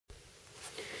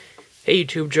Hey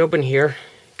YouTube, Jobin here.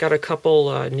 Got a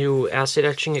couple new acid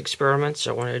etching experiments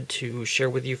I wanted to share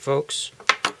with you folks.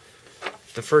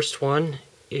 The first one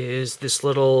is this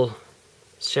little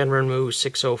Sanrenmu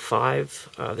 605.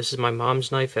 This is my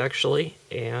mom's knife actually,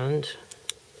 and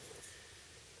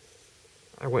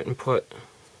I went and put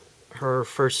her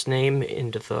first name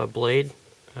into the blade.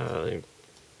 There,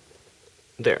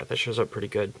 that shows up pretty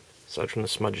good, aside from the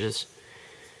smudges.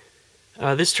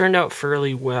 This turned out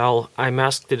fairly well. I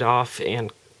masked it off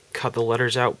and cut the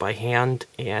letters out by hand,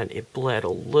 and it bled a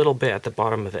little bit at the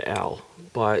bottom of the L,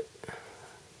 but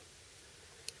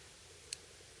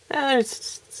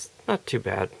it's not too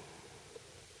bad.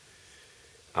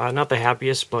 Not the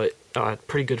happiest, but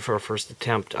pretty good for a first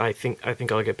attempt. I think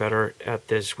I'll get better at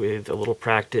this with a little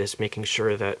practice, making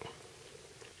sure that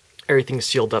everything's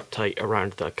sealed up tight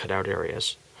around the cutout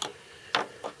areas.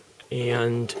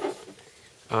 And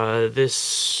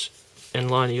this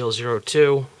Enlon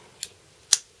EL02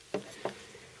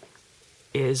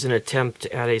 is an attempt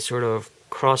at a sort of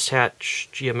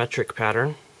crosshatch geometric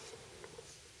pattern.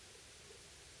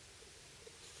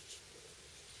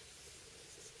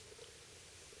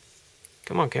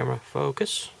 Come on, camera,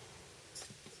 focus.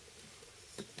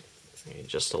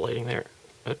 Just the lighting there.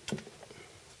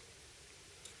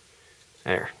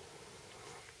 There.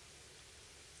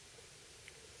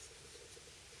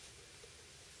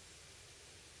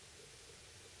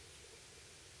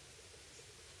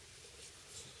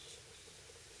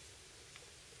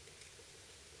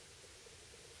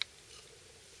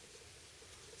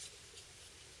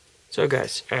 So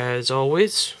guys, as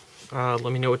always, let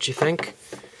me know what you think,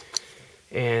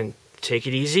 and take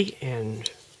it easy,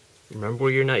 and remember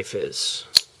where your knife is.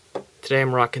 Today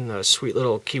I'm rocking the sweet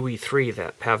little Kiwi 3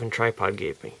 that Pavan Tripod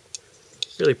gave me.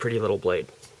 Really pretty little blade.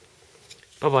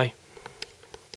 Bye-bye.